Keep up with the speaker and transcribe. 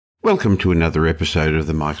Welcome to another episode of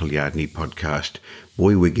the Michael Yardney podcast.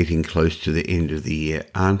 Boy, we're getting close to the end of the year,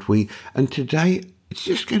 aren't we? And today, it's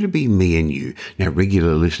just going to be me and you. Now,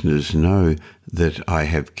 regular listeners know that I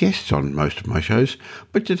have guests on most of my shows,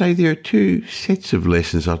 but today there are two sets of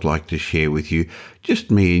lessons I'd like to share with you, just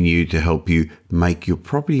me and you, to help you make your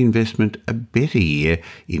property investment a better year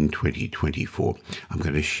in 2024. I'm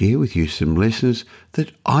going to share with you some lessons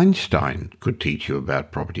that Einstein could teach you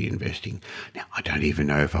about property investing. Now, I don't even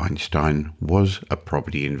know if Einstein was a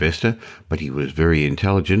property investor, but he was very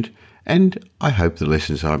intelligent, and I hope the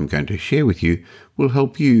lessons I'm going to share with you will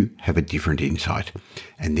help you have a different insight.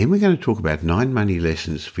 And then we're going to talk about 9 money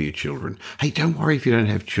lessons for your children. Hey, don't worry if you don't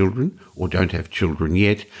have children or don't have children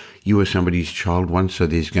yet. You were somebody's child once, so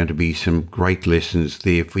there's going to be some great lessons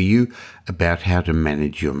there for you about how to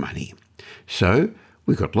manage your money. So,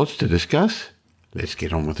 we've got lots to discuss. Let's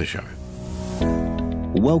get on with the show.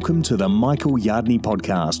 Welcome to the Michael Yardney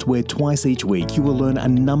podcast, where twice each week you will learn a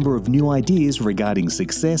number of new ideas regarding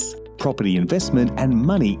success, property investment and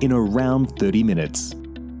money in around 30 minutes.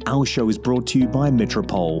 Our show is brought to you by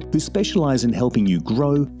Metropole, who specialise in helping you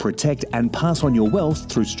grow, protect and pass on your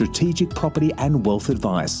wealth through strategic property and wealth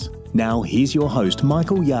advice. Now here's your host,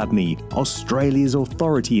 Michael Yardney, Australia's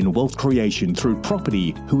authority in wealth creation through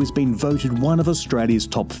property, who has been voted one of Australia's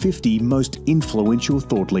top 50 most influential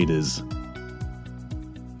thought leaders.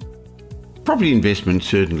 Property investment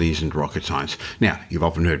certainly isn't rocket science. Now, you've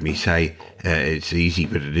often heard me say it's easy,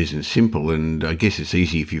 but it isn't simple. And I guess it's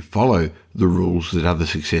easy if you follow the rules that other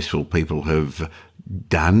successful people have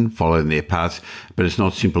done, following their paths. But it's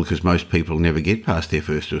not simple because most people never get past their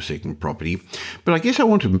first or second property. But I guess I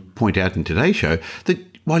want to point out in today's show that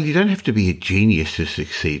while you don't have to be a genius to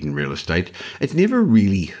succeed in real estate, it never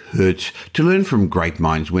really hurts to learn from great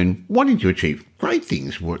minds when wanting to achieve great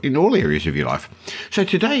things in all areas of your life. So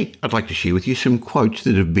today, I'd like to share with you some quotes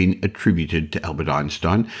that have been attributed to Albert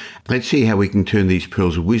Einstein. Let's see how we can turn these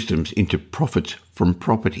pearls of wisdom into profits from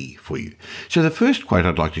property for you. So the first quote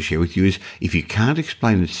I'd like to share with you is, if you can't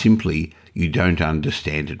explain it simply, you don't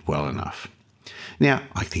understand it well enough. Now,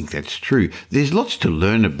 I think that's true. There's lots to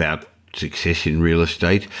learn about success in real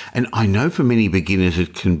estate, and I know for many beginners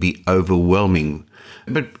it can be overwhelming.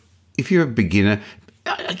 But if you're a beginner,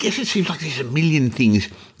 I guess it seems like there's a million things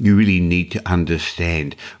you really need to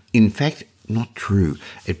understand. In fact, not true.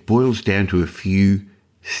 It boils down to a few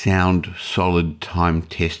sound, solid,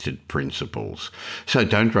 time-tested principles. So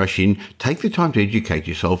don't rush in. Take the time to educate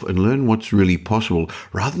yourself and learn what's really possible,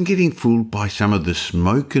 rather than getting fooled by some of the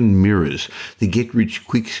smoke and mirrors, the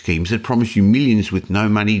get-rich-quick schemes that promise you millions with no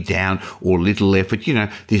money down or little effort. You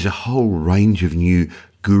know, there's a whole range of new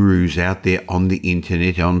gurus out there on the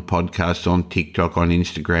internet, on podcasts, on TikTok, on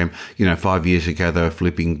Instagram. 5 years ago they were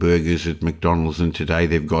flipping burgers at McDonald's, and today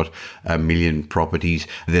they've got 1 million properties.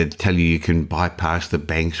 They tell you can bypass the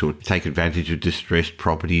banks or take advantage of distressed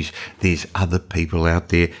properties. There's other people out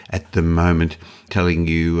there at the moment telling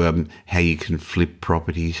you how you can flip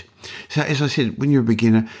properties. So as I said, when you're a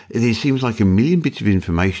beginner, there seems like a million bits of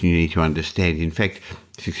information you need to understand. In fact,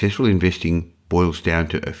 successful investing boils down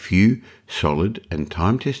to a few solid and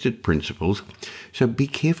time-tested principles. So be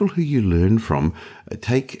careful who you learn from.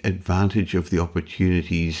 Take advantage of the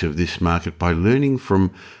opportunities of this market by learning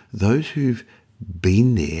from those who've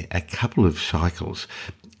been there a couple of cycles.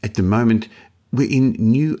 At the moment, we're in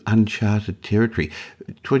new uncharted territory.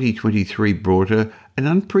 2023 brought an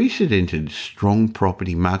unprecedented strong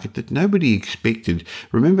property market that nobody expected.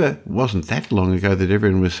 Remember, it wasn't that long ago that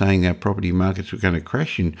everyone was saying our property markets were going to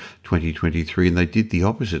crash in 2023, and they did the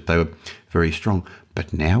opposite. They were very strong.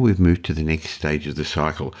 But now we've moved to the next stage of the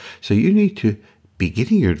cycle. So you need to be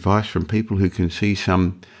getting your advice from people who can see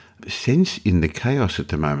some sense in the chaos at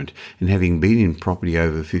the moment. And having been in property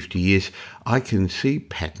over 50 years, I can see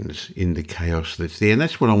patterns in the chaos that's there. And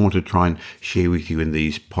that's what I want to try and share with you in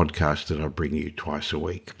these podcasts that I bring you twice a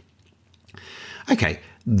week. Okay,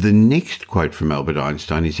 the next quote from Albert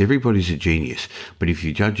Einstein is, everybody's a genius, but if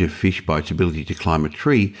you judge a fish by its ability to climb a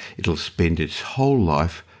tree, it'll spend its whole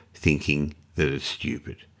life thinking that it's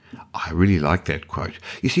stupid. I really like that quote.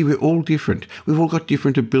 You see, we're all different. We've all got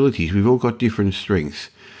different abilities. We've all got different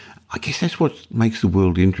strengths. I guess that's what makes the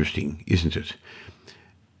world interesting, isn't it?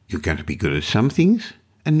 You're going to be good at some things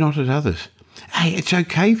and not at others. Hey, it's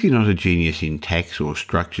okay if you're not a genius in tax or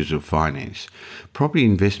structures of finance. Property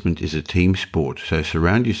investment is a team sport, so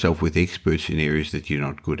surround yourself with experts in areas that you're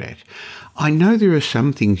not good at. I know there are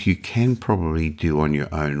some things you can probably do on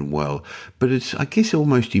your own well, but it's, I guess,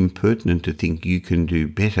 almost impertinent to think you can do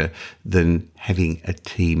better than having a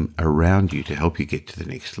team around you to help you get to the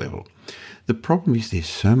next level. The problem is there's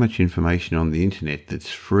so much information on the internet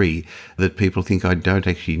that's free that people think I don't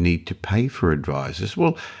actually need to pay for advisors.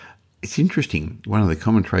 Well, it's interesting. One of the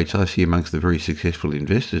common traits I see amongst the very successful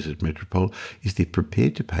investors at Metropole is they're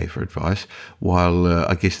prepared to pay for advice, while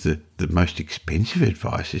I guess the most expensive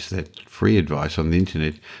advice is that free advice on the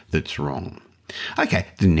internet that's wrong. Okay,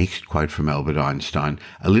 the next quote from Albert Einstein: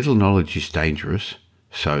 "A little knowledge is dangerous,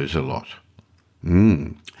 so's a lot."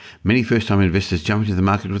 Many first-time investors jump into the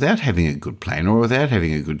market without having a good plan or without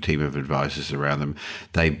having a good team of advisors around them.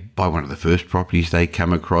 They buy one of the first properties they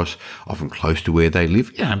come across, often close to where they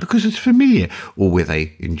live, because it's familiar, or where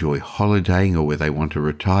they enjoy holidaying, or where they want to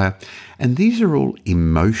retire. And these are all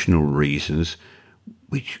emotional reasons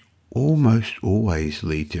which almost always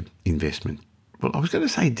lead to investment. Well, I was going to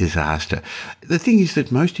say disaster. The thing is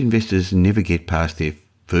that most investors never get past their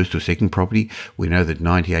first or second property. We know that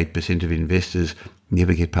 98% of investors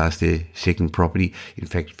never get past their second property. In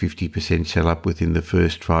fact, 50% sell up within the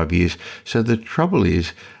first 5 years. So the trouble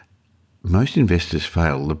is, most investors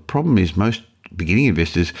fail. The problem is most beginning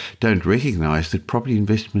investors don't recognise that property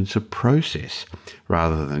investment's a process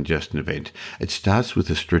rather than just an event. It starts with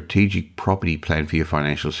a strategic property plan for your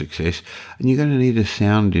financial success, and you're going to need a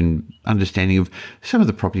sound understanding of some of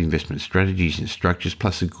the property investment strategies and structures,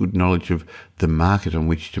 plus a good knowledge of the market on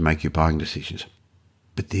which to make your buying decisions.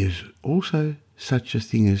 But there's also such a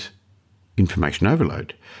thing as information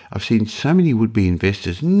overload. I've seen so many would-be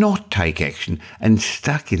investors not take action and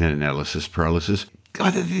stuck in an analysis paralysis.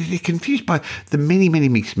 Either they're confused by the many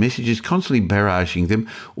mixed messages constantly barraging them,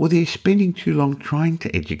 or they're spending too long trying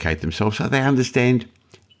to educate themselves so they understand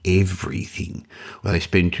everything, or they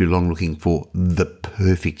spend too long looking for the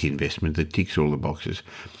perfect investment that ticks all the boxes.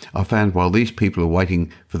 I found while these people are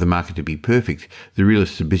waiting for the market to be perfect, the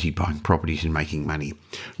realists are busy buying properties and making money.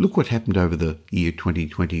 Look what happened over the year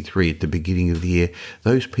 2023 at the beginning of the year.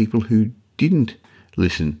 Those people who didn't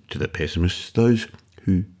listen to the pessimists, those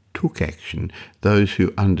who took action, those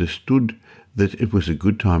who understood that it was a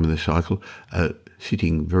good time in the cycle, are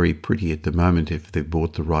sitting very pretty at the moment if they've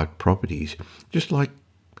bought the right properties. Just like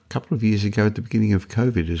couple of years ago at the beginning of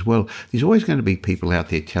COVID as well. There's always going to be people out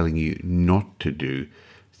there telling you not to do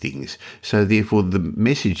things. So therefore the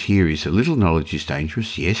message here is a little knowledge is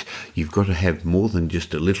dangerous. Yes, you've got to have more than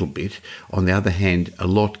just a little bit. On the other hand, a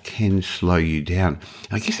lot can slow you down.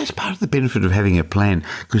 I guess that's part of the benefit of having a plan,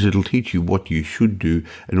 because it'll teach you what you should do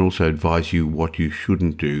and also advise you what you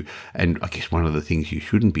shouldn't do. And I guess one of the things you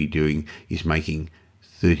shouldn't be doing is making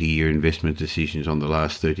 30-year investment decisions on the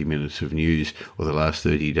last 30 minutes of news or the last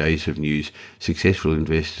 30 days of news. Successful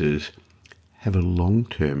investors have a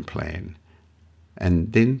long-term plan,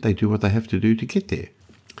 and then they do what they have to do to get there.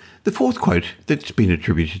 The fourth quote that's been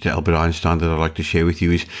attributed to Albert Einstein that I'd like to share with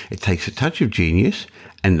you is, "It takes a touch of genius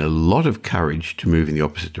and a lot of courage to move in the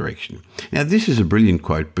opposite direction." Now, this is a brilliant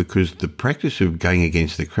quote because the practice of going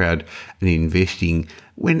against the crowd and investing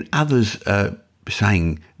when others are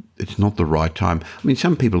saying it's not the right time. I mean,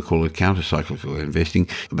 some people call it counter-cyclical investing,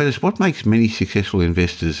 but it's what makes many successful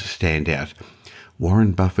investors stand out.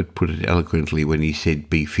 Warren Buffett put it eloquently when he said,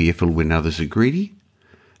 "Be fearful when others are greedy,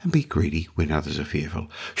 and be greedy when others are fearful."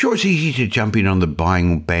 Sure, it's easy to jump in on the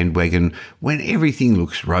buying bandwagon when everything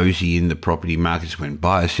looks rosy in the property markets, when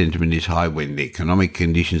buyer sentiment is high, when the economic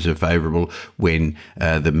conditions are favourable, when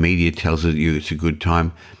the media tells you it's a good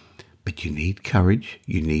time. But you need courage,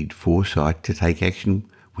 you need foresight to take action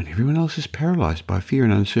when everyone else is paralysed by fear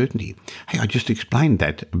and uncertainty. Hey, I just explained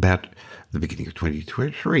that about the beginning of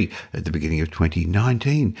 2023, at the beginning of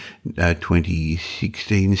 2019,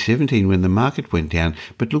 2016, 17, when the market went down.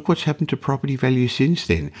 But look what's happened to property value since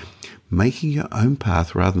then. Making your own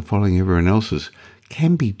path rather than following everyone else's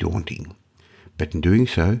can be daunting. But in doing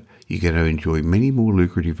so, you're going to enjoy many more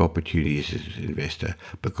lucrative opportunities as an investor,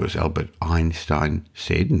 because Albert Einstein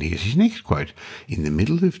said, and here's his next quote, "In the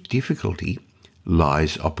middle of difficulty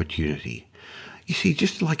lies opportunity." You see,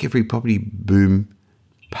 just like every property boom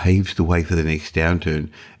paves the way for the next downturn,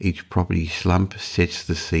 each property slump sets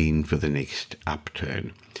the scene for the next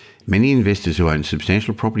upturn. Many investors who own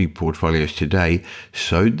substantial property portfolios today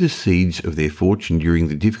sowed the seeds of their fortune during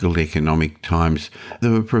the difficult economic times that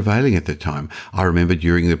were prevailing at the time. I remember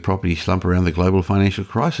during the property slump around the global financial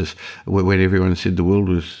crisis, when everyone said the world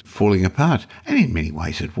was falling apart, and in many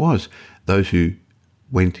ways it was. Those who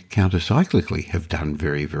went counter-cyclically have done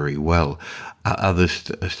very, very well.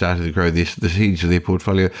 Others started to grow the seeds of their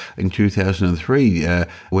portfolio in 2003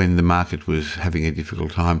 when the market was having a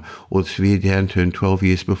difficult time, or the severe downturn 12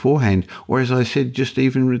 years beforehand, or as I said, just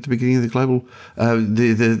even at the beginning of the global,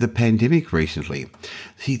 the pandemic recently.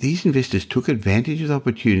 See, these investors took advantage of the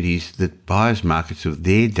opportunities that buyers' markets of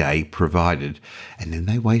their day provided, and then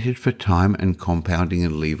they waited for time and compounding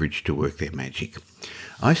and leverage to work their magic.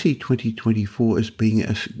 I see 2024 as being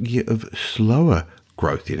a year of slower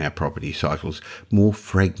growth in our property cycles, more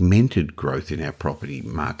fragmented growth in our property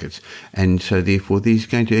markets. And so therefore there's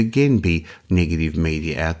going to again be negative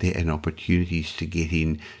media out there and opportunities to get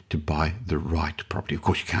in to buy the right property. Of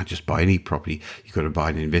course, you can't just buy any property. You've got to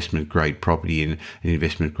buy an investment grade property in an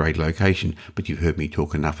investment grade location. But you've heard me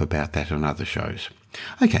talk enough about that on other shows.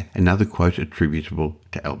 Okay, another quote attributable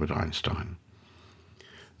to Albert Einstein.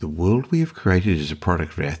 The world we have created is a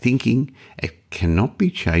product of our thinking. It cannot be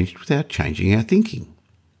changed without changing our thinking.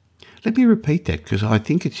 Let me repeat that because I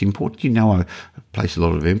think it's important. You know, I place a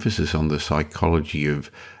lot of emphasis on the psychology of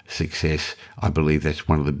success. I believe that's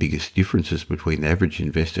one of the biggest differences between the average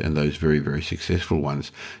investor and those very, very successful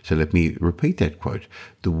ones. So let me repeat that quote.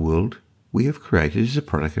 The world we have created is a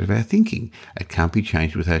product of our thinking. It can't be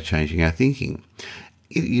changed without changing our thinking.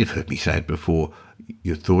 You've heard me say it before.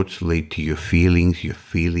 Your thoughts lead to your feelings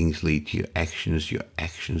lead to your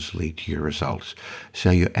actions lead to your results.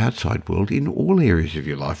 So your outside world in all areas of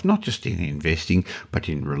your life, not just in investing, but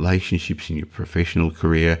in relationships, in your professional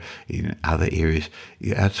career, in other areas,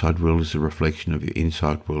 your outside world is a reflection of your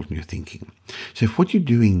inside world and your thinking. So if what you're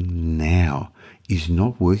doing now is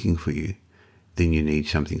not working for you, then you need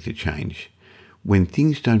something to change. When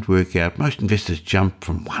things don't work out, most investors jump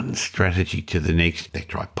from one strategy to the next. They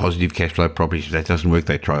try positive cash flow properties. If that doesn't work,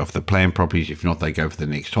 they try off the plan properties. If not, they go for the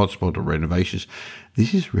next hotspot or renovations.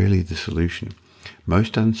 This is really the solution.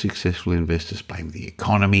 Most unsuccessful investors blame the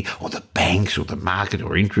economy or the banks or the market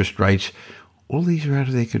or interest rates. All these are out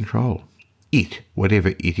of their control. Whatever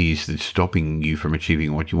it is that's stopping you from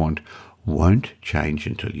achieving what you want, won't change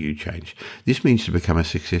until you change. This means to become a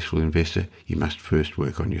successful investor, you must first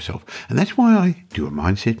work on yourself. And that's why I do a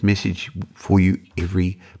mindset message for you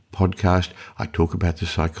every podcast. I talk about the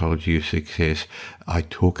psychology of success. I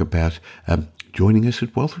talk about joining us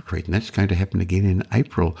at Wealth Retreat, and that's going to happen again in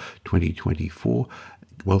April 2024.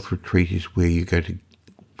 Wealth Retreat is where you go to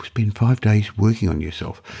spend 5 days working on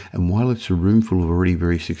yourself. And while it's a room full of already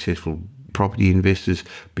very successful property investors,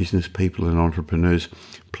 business people and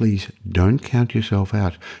please don't count yourself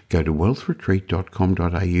out. Go to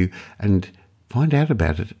wealthretreat.com.au and find out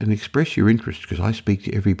about it and express your interest, because I speak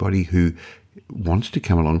to everybody who wants to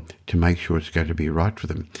come along to make sure it's going to be right for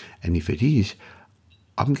them. And if it is,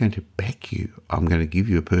 I'm going to back you. I'm going to give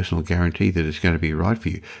you a personal guarantee that it's going to be right for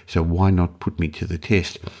you. So why not put me to the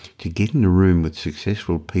test? To get in a room with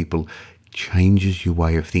successful people changes your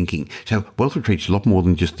way of thinking. So Wealth Retreat's a lot more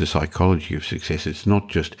than just the psychology of success. It's not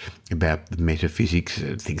just about the metaphysics,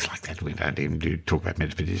 things like that. We don't even talk about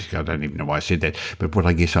metaphysics. I don't even know why I said that. But what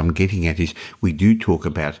I guess I'm getting at is we do talk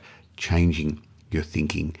about changing your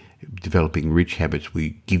thinking, developing rich habits.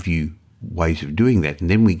 We give you ways of doing that, and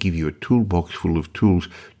then we give you a toolbox full of tools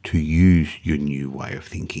to use your new way of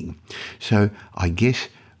thinking. So I guess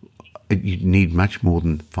you need much more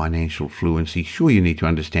than financial fluency. Sure, you need to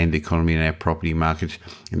understand the economy and our property markets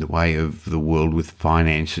in the way of the world with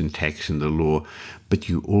finance and tax and the law, but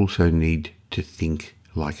you also need to think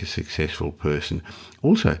like a successful person.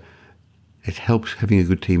 Also, it helps having a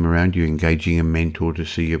good team around you, engaging a mentor to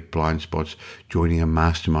see your blind spots, joining a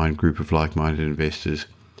mastermind group of like-minded investors,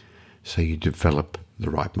 so you develop the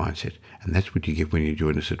right mindset. And that's what you get when you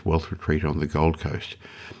join us at Wealth Retreat on the Gold Coast.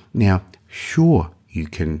 Now, sure, you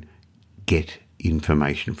can get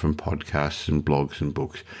information from podcasts and blogs and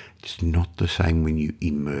books. It's not the same when you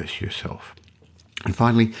immerse yourself. And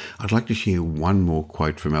finally, I'd like to share one more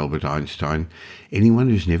quote from Albert Einstein. Anyone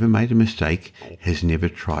who's never made a mistake has never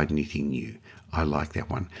tried anything new. I like that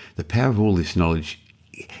one. The power of all this knowledge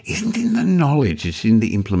isn't in the knowledge, it's in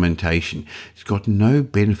the implementation. It's got no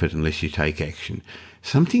benefit unless you take action.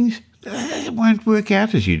 Some things won't work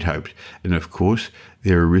out as you'd hoped. And of course,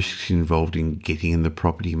 there are risks involved in getting in the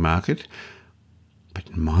property market. But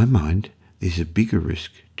in my mind, there's a bigger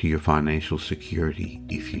risk to your financial security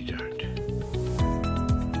if you don't.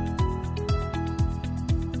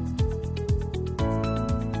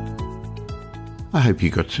 I hope you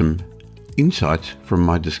got some insights from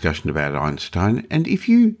my discussion about Einstein. And if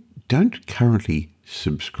you don't currently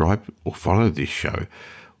subscribe or follow this show,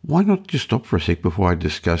 why not just stop for a sec before I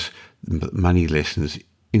discuss money lessons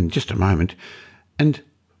in just a moment and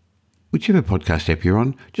Whichever podcast app you're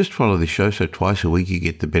on, just follow the show so twice a week you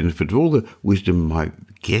get the benefit of all the wisdom my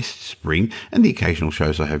guests bring and the occasional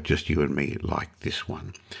shows I have just you and me like this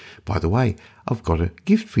one. By the way, I've got a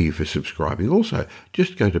gift for you for subscribing also.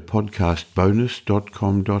 Just go to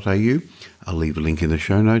podcastbonus.com.au. I'll leave a link in the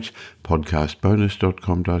show notes,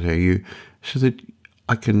 podcastbonus.com.au, so that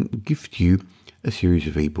I can gift you a series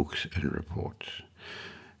of ebooks and reports.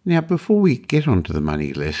 Now, before we get on to the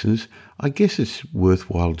money lessons, I guess it's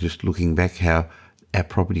worthwhile just looking back how our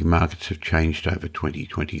property markets have changed over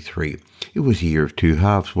 2023. It was a year of two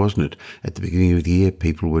halves, wasn't it? At the beginning of the year,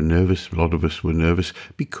 people were nervous. A lot of us were nervous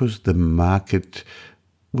because the market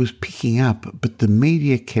was picking up, but the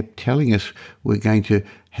media kept telling us we're going to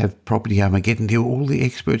have property Armageddon. There were all the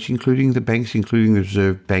experts, including the banks, including the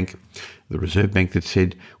Reserve Bank that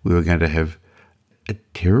said we were going to have a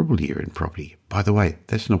terrible year in property. By the way,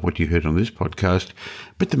 that's not what you heard on this podcast,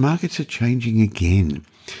 but the markets are changing again.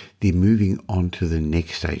 They're moving on to the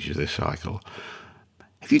next stage of the cycle.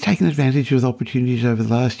 Have you taken advantage of the opportunities over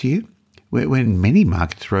the last year when many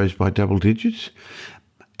markets rose by double digits?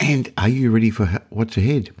 And are you ready for what's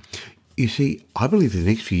ahead? You see, I believe the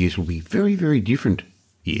next few years will be very, very different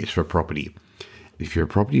years for property. If you're a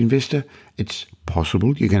property investor, it's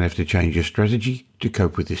possible you're going to have to change your strategy to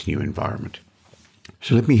cope with this new environment.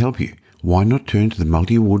 So let me help you. Why not turn to the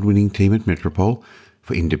multi-award winning team at Metropole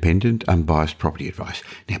for independent, unbiased property advice?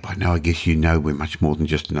 Now, by now, I guess you know we're much more than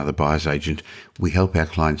just another buyer's agent. We help our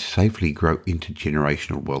clients safely grow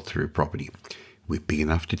intergenerational wealth through property. We're big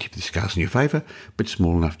enough to tip the scales in your favour, but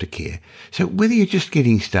small enough to care. So whether you're just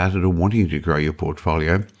getting started or wanting to grow your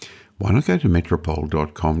portfolio, why not go to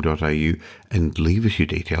metropole.com.au and leave us your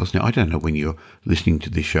details? Now, I don't know when you're listening to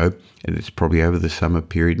this show, and it's probably over the summer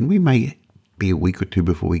period, and we may be a week or two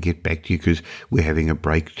before we get back to you because we're having a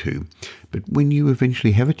break too. But when you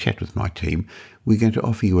eventually have a chat with my team, we're going to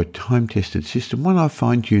offer you a time-tested system, one I've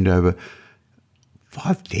fine-tuned over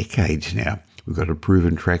 5 decades now. We've got a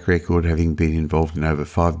proven track record, having been involved in over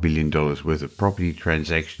 $5 billion worth of property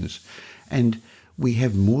transactions. And we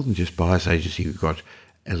have more than just buyer's agency. We've got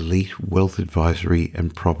elite wealth advisory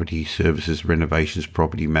and property services, renovations,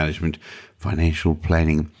 property management, financial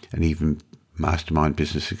planning, and even Mastermind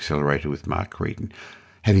Business Accelerator with Mark Creedon.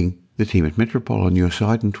 Having the team at Metropole on your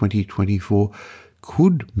side in 2024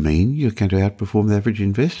 could mean you're going to outperform the average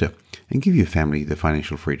investor and give your family the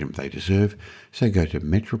financial freedom they deserve. So go to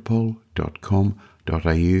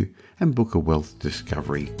metropole.com.au and book a wealth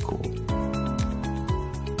discovery call.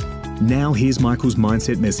 Now here's Michael's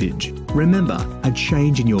mindset message. Remember, a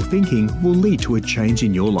change in your thinking will lead to a change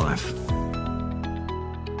in your life.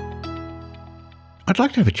 I'd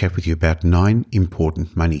like to have a chat with you about 9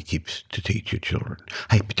 important money tips to teach your children.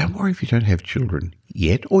 Hey, but don't worry if you don't have children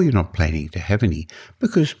yet or you're not planning to have any,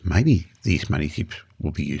 because maybe these money tips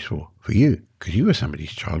will be useful for you, because you were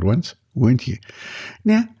somebody's child once, weren't you?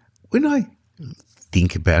 Now, when I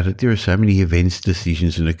think about it, there are so many events,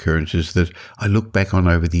 decisions and occurrences that I look back on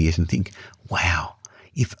over the years and think, wow,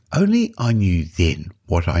 if only I knew then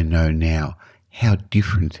what I know now, how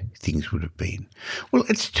different things would have been. Well,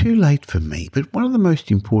 it's too late for me, but one of the most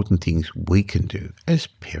important things we can do as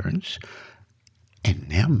parents, and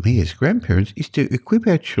now me as grandparents, is to equip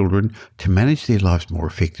our children to manage their lives more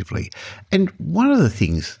effectively. And one of the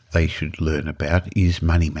things they should learn about is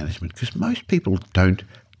money management, because most people don't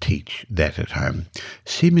teach that at home.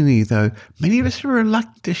 Seemingly, though, many of us are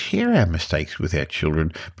reluctant to share our mistakes with our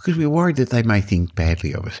children because we're worried that they may think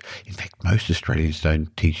badly of us. In fact, most Australians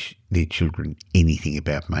don't teach their children anything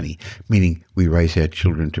about money, meaning we raise our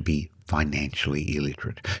children to be financially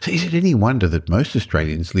illiterate. So is it any wonder that most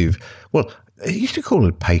Australians live, well, they used to call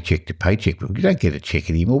it paycheck to paycheck, but we don't get a check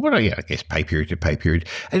anymore. But I guess pay period to pay period.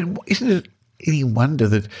 And isn't it any wonder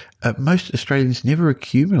that most Australians never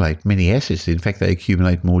accumulate many assets? In fact, they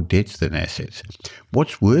accumulate more debts than assets.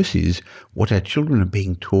 What's worse is what our children are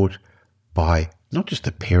being taught by not just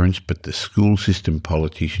the parents, but the school system,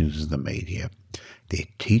 politicians and the media. They're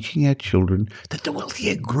teaching our children that the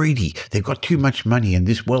wealthy are greedy, they've got too much money and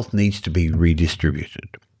this wealth needs to be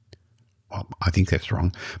redistributed. Well, I think that's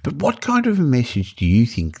wrong. But what kind of a message do you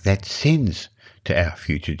think that sends to our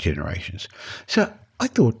future generations? So I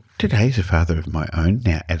thought today, as a father of my own,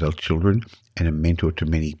 now adult children, and a mentor to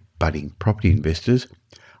many budding property investors,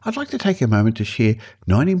 I'd like to take a moment to share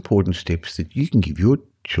 9 important steps that you can give your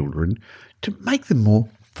children to make them more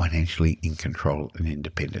financially in control and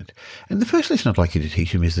independent. And the first lesson I'd like you to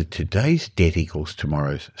teach them is that today's debt equals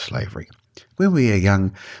tomorrow's slavery. When we are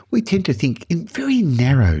young, we tend to think in very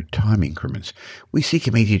narrow time increments. We seek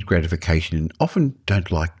immediate gratification and often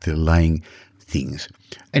don't like delaying things.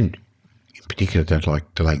 And in particular, don't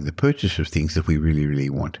like delaying the purchase of things that we really, really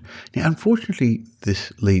want. Now, unfortunately,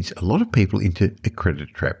 this leads a lot of people into a credit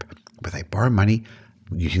trap where they borrow money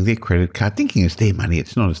using their credit card, thinking it's their money,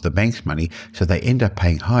 it's not, it's the bank's money. So they end up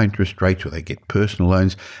paying high interest rates, or they get personal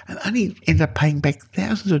loans and only end up paying back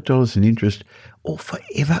thousands of dollars in interest, or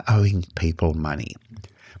forever owing people money.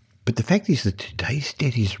 But the fact is that today's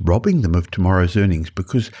debt is robbing them of tomorrow's earnings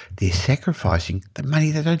because they're sacrificing the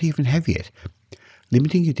money they don't even have yet.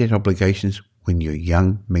 Limiting your debt obligations when you're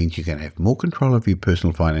young means you're going to have more control of your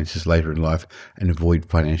personal finances later in life and avoid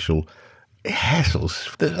financial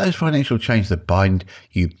hassles, those financial chains that bind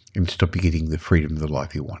you and stop you getting the freedom of the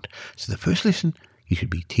life you want. So the first lesson you should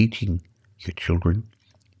be teaching your children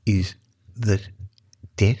is that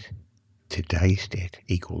today's debt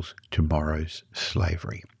equals tomorrow's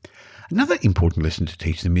slavery. Another important lesson to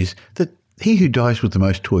teach them is that he who dies with the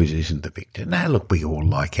most toys isn't the victor. Now, look, we all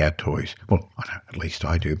like our toys. Well, I know, at least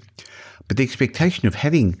I do. But the expectation of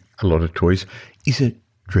having a lot of toys is a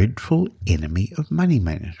dreadful enemy of money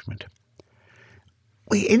management.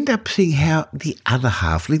 We end up seeing how the other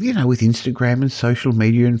half live, with Instagram and social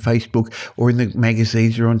media and Facebook, or in the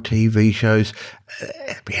magazines or on TV shows.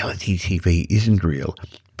 Reality TV isn't real,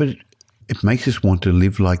 but it makes us want to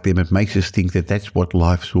live like them. It makes us think that that's what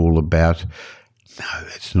life's all about. No,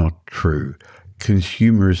 that's not true.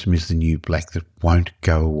 Consumerism is the new black that won't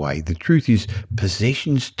go away. The truth is,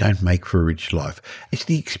 possessions don't make for a rich life. It's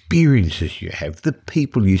the experiences you have, the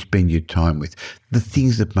people you spend your time with, the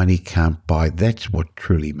things that money can't buy. That's what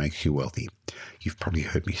truly makes you wealthy. You've probably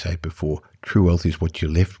heard me say it before. True wealth is what you're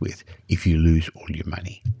left with if you lose all your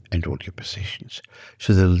money and all your possessions.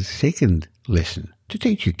 So the second lesson to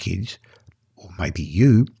teach your kids, or maybe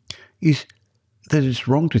you, is that it's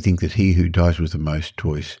wrong to think that he who dies with the most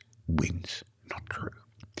toys wins. Not true.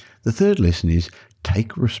 The third lesson is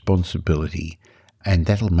take responsibility, and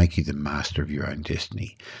that'll make you the master of your own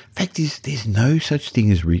destiny. Fact is, there's no such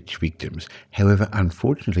thing as rich victims. However,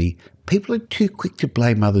 unfortunately, people are too quick to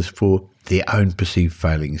blame others for their own perceived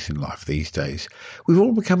failings in life these days. We've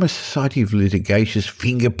all become a society of litigious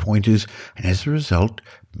finger pointers, and as a result,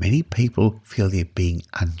 many people feel they're being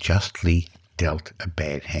unjustly dealt a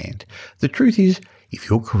bad hand. The truth is, if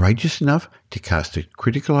you're courageous enough to cast a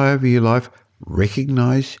critical eye over your life,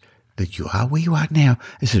 recognise that you are where you are now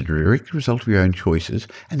as a direct result of your own choices,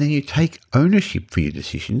 and then you take ownership for your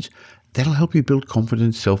decisions, that'll help you build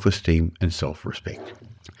confidence, self-esteem and self-respect.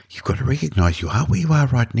 You've got to recognise you are where you are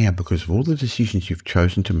right now because of all the decisions you've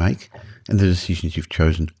chosen to make and the decisions you've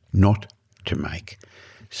chosen not to make.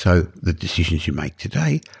 So the decisions you make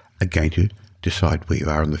today are going to decide where you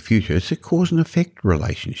are in the future. It's a cause and effect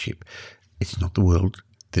relationship. It's not the world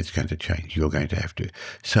that's going to change. You're going to have to.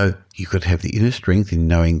 So you've got to have the inner strength in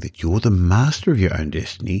knowing that you're the master of your own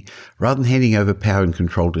destiny rather than handing over power and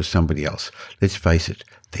control to somebody else. Let's face it,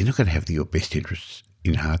 they're not going to have your best interests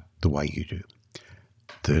in heart the way you do.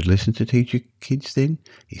 Third lesson to teach your kids then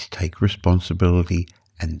is take responsibility,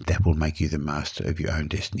 and that will make you the master of your own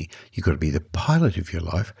destiny. You've got to be the pilot of your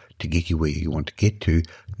life to get you where you want to get to,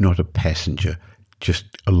 not a passenger just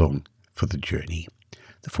along for the journey.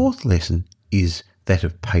 The fourth lesson is that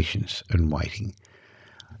of patience and waiting.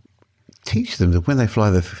 Teach them that when they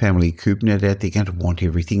fly the family coupe, no doubt they're going to want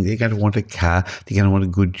everything. They're going to want a car. They're going to want a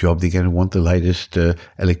good job. They're going to want the latest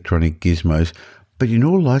electronic gizmos. But in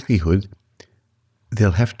all likelihood,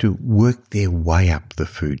 they'll have to work their way up the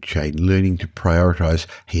food chain, learning to prioritise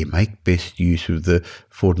how you make best use of the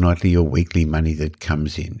fortnightly or weekly money that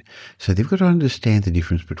comes in. So they've got to understand the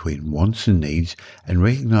difference between wants and needs and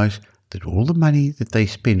recognise that all the money that they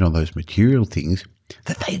spend on those material things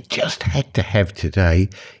that they just had to have today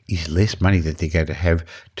is less money that they're going to have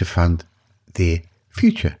to fund their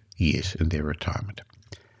future years and their retirement.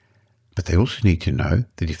 But they also need to know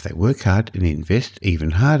that if they work hard and invest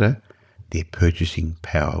even harder, their purchasing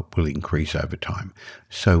power will increase over time.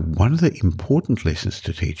 So one of the important lessons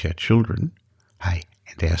to teach our children, and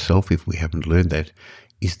ourselves if we haven't learned that,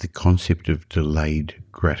 is the concept of delayed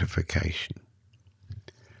gratification.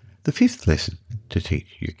 The fifth lesson to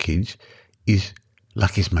teach your kids is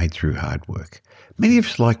luck is made through hard work. Many of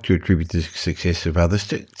us like to attribute the success of others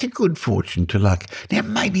to good fortune, to luck. Now,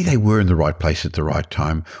 maybe they were in the right place at the right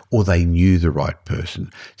time, or they knew the right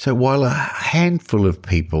person. So while a handful of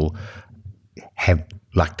people have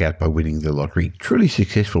lucked out by winning the lottery, truly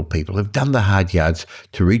successful people have done the hard yards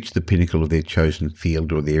to reach the pinnacle of their chosen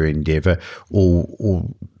field or their endeavour, or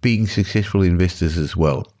being successful investors as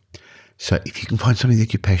well. So if you can find something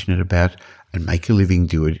that you're passionate about and make a living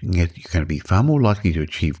doing it, you're going to be far more likely to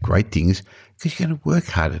achieve great things because you're going to work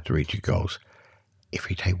harder to reach your goals.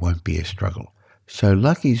 Every day won't be a struggle. So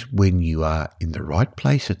luck is when you are in the right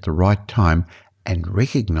place at the right time and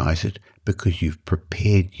recognize it because you've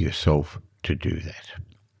prepared yourself to do that.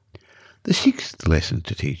 The sixth lesson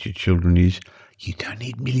to teach your children is you don't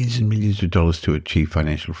need millions and millions of dollars to achieve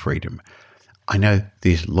financial freedom. I know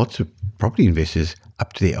there's lots of property investors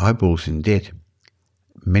up to their eyeballs in debt.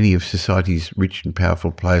 Many of society's rich and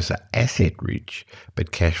powerful players are asset rich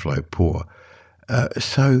but cash flow poor.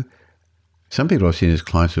 So some people I've seen as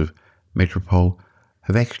clients of Metropole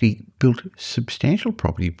have actually built substantial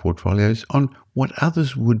property portfolios on what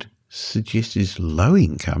others would suggest is low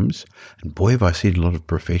incomes. And boy, have I seen a lot of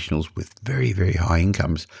professionals with very, very high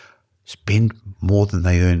incomes spend more than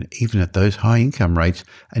they earn even at those high income rates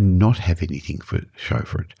and not have anything to show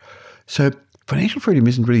for it. So financial freedom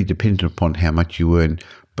isn't really dependent upon how much you earn,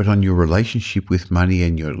 but on your relationship with money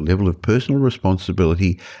and your level of personal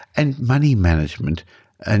responsibility and money management.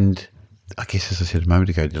 And I guess, as I said a moment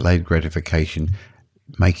ago, delayed gratification,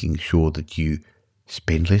 making sure that you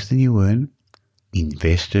spend less than you earn,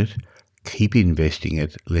 invest it, keep investing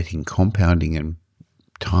it, letting compounding and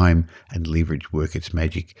time and leverage work its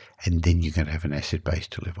magic, and then you're going to have an asset base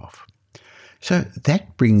to live off. So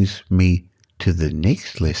that brings me to the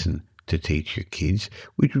next lesson to teach your kids,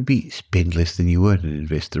 which would be spend less than you earn and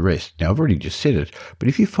invest the rest. Now, I've already just said it, but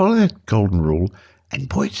if you follow that golden rule, and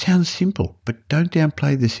boy, it sounds simple, but don't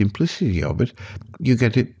downplay the simplicity of it, you're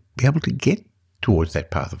going to be able to get towards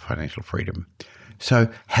that path of financial freedom. So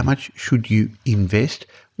how much should you invest?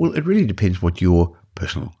 Well, it really depends what your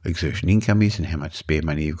personal exertion income is and how much spare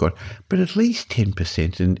money you've got, but at least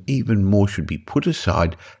 10% and even more should be put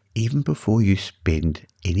aside even before you spend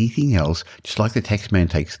anything else, just like the taxman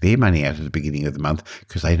takes their money out at the beginning of the month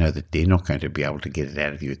because they know that they're not going to be able to get it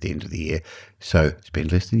out of you at the end of the year. So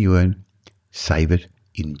spend less than you earn, save it,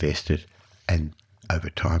 invest it, and over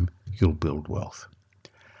time you'll build wealth.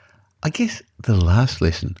 I guess the last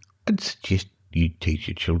lesson I'd suggest you teach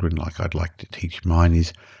your children, like I'd like to teach mine,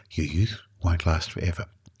 is your youth won't last forever,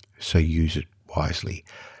 so use it wisely.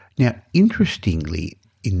 Now, interestingly,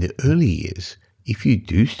 in the early years, if you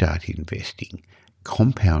do start investing,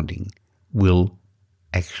 compounding will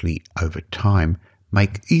actually, over time,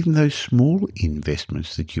 make even those small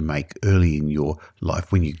investments that you make early in your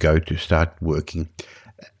life when you go to start working,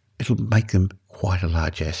 it'll make them quite a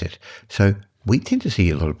large asset. So we tend to see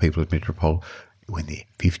a lot of people at Metropole when they're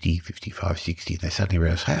 50, 55, 60, and they suddenly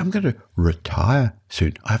realize, hey, I'm going to retire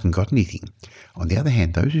soon. I haven't got anything. On the other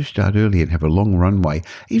hand, those who start early and have a long runway,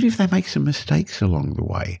 even if they make some mistakes along the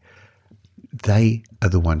way, they are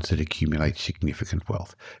the ones that accumulate significant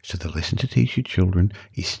wealth. So the lesson to teach your children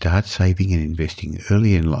is start saving and investing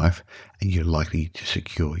early in life, and you're likely to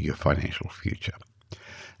secure your financial future.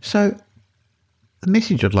 So the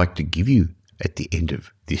message I'd like to give you at the end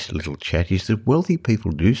of this little chat is that wealthy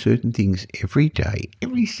people do certain things every day,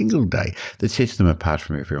 every single day, that sets them apart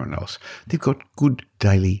from everyone else. They've got good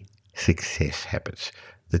daily success habits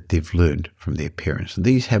that they've learned from their parents. And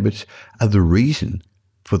these habits are the reason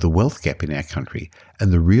for the wealth gap in our country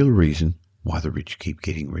and the real reason why the rich keep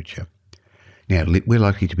getting richer. Now, we're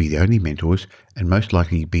likely to be the only mentors and most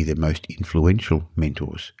likely to be the most influential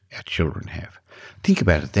mentors our children have. Think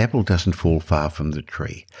about it. The apple doesn't fall far from the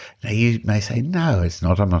tree. Now, you may say, no, it's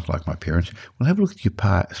not. I'm not like my parents. Well, have a look at your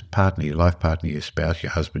partner, your life partner, your spouse,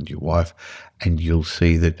 your husband, your wife, and you'll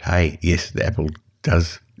see that, hey, yes, the apple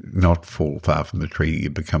does not fall far from the tree. You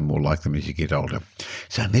become more like them as you get older.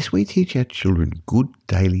 So unless we teach our children good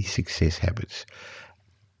daily success habits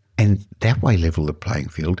and that way level the playing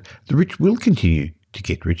field, the rich will continue to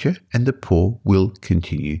get richer and the poor will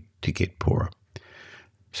continue to get poorer.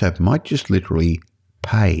 So it might just literally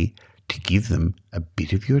pay to give them a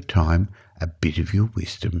bit of your time, a bit of your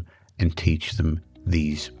wisdom, and teach them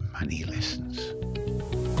these money lessons.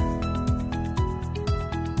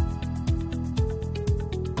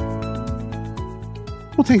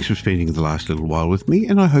 Well, thanks for spending the last little while with me,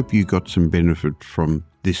 and I hope you got some benefit from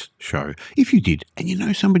this show. If you did, and you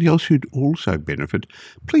know somebody else who'd also benefit,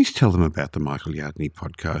 please tell them about the Michael Yardney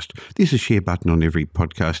podcast. There's a share button on every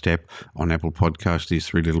podcast app. On Apple Podcasts, there's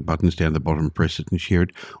 3 little buttons down the bottom. Press it and share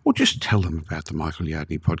it, or just tell them about the Michael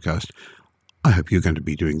Yardney podcast. I hope you're going to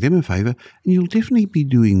be doing them a favour, and you'll definitely be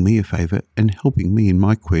doing me a favour and helping me in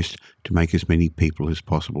my quest to make as many people as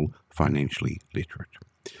possible financially literate.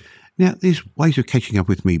 Now, there's ways of catching up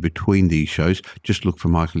with me between these shows. Just look for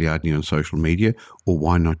Michael Yardney on social media, or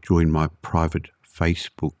why not join my private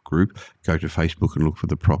Facebook group? Go to Facebook and look for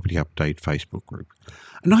the Property Update Facebook group.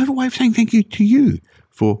 And I have a way of saying thank you to you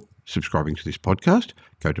for subscribing to this podcast.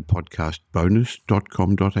 Go to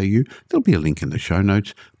podcastbonus.com.au. There'll be a link in the show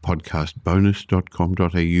notes,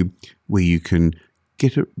 podcastbonus.com.au, where you can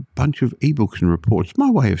get a bunch of ebooks and reports. My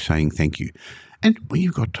way of saying thank you. And when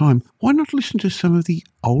you've got time, why not listen to some of the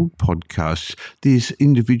old podcasts? There's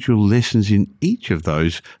individual lessons in each of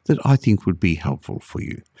those that I think would be helpful for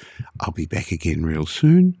you. I'll be back again real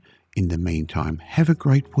soon. In the meantime, have a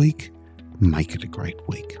great week. Make it a great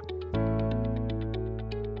week.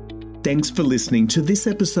 Thanks for listening to this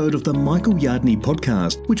episode of the Michael Yardney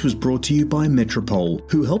podcast, which was brought to you by Metropole,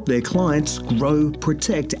 who help their clients grow,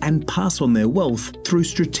 protect, and pass on their wealth through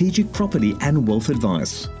strategic property and wealth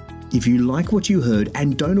advice. If you like what you heard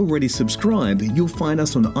and don't already subscribe, you'll find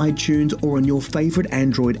us on iTunes or on your favourite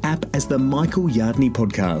Android app as the Michael Yardney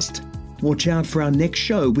podcast. Watch out for our next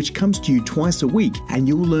show, which comes to you twice a week, and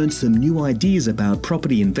you'll learn some new ideas about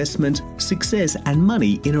property investment, success, and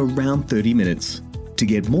money in around 30 minutes. To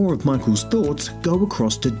get more of Michael's thoughts, go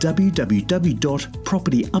across to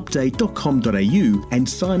www.propertyupdate.com.au and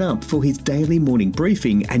sign up for his daily morning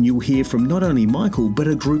briefing, and you'll hear from not only Michael but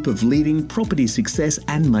a group of leading property success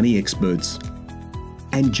and money experts.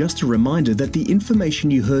 And just a reminder that the information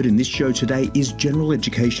you heard in this show today is general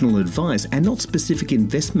educational advice and not specific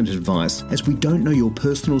investment advice, as we don't know your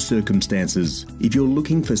personal circumstances. If you're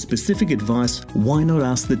looking for specific advice, why not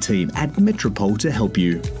ask the team at Metropole to help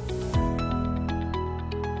you?